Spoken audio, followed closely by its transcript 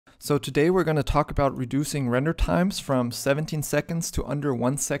So today we're going to talk about reducing render times from 17 seconds to under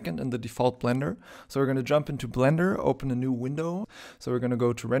 1 second in the default Blender. So we're going to jump into Blender, open a new window. So we're going to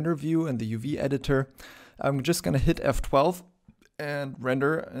go to Render View in the UV editor. I'm just going to hit F12 and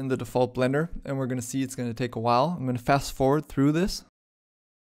render in the default Blender, and we're going to see it's going to take a while. I'm going to fast forward through this.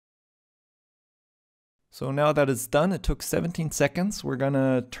 So now that it's done, it took 17 seconds. We're going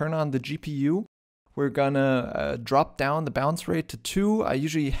to turn on the GPU. We're gonna drop down the bounce rate to 2. I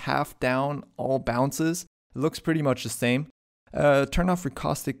usually half down all bounces. It looks pretty much the same. Turn off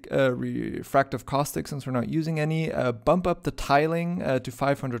refractive caustic since we're not using any. Bump up the tiling to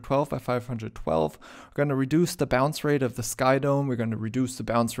 512 by 512. We're gonna reduce the bounce rate of the sky dome. We're gonna reduce the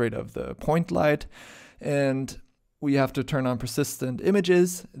bounce rate of the point light. And we have to turn on persistent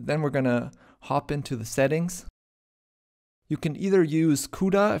images. Then we're gonna hop into the settings. You can either use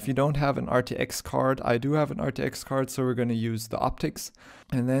CUDA if you don't have an RTX card. I do have an RTX card, so we're going to use the optics.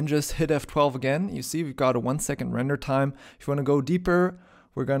 And then just hit F12 again. You see we've got a 1 second render time. If you want to go deeper,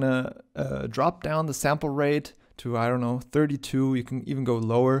 we're going to drop down the sample rate to, I don't know, 32. You can even go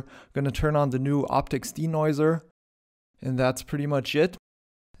lower. We're going to turn on the new optics denoiser. And that's pretty much it.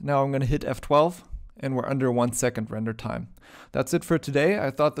 Now I'm going to hit F12. And we're under 1 second render time. That's it for today.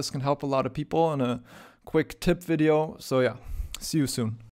 I thought this can help a lot of people in a quick tip video. So yeah, see you soon.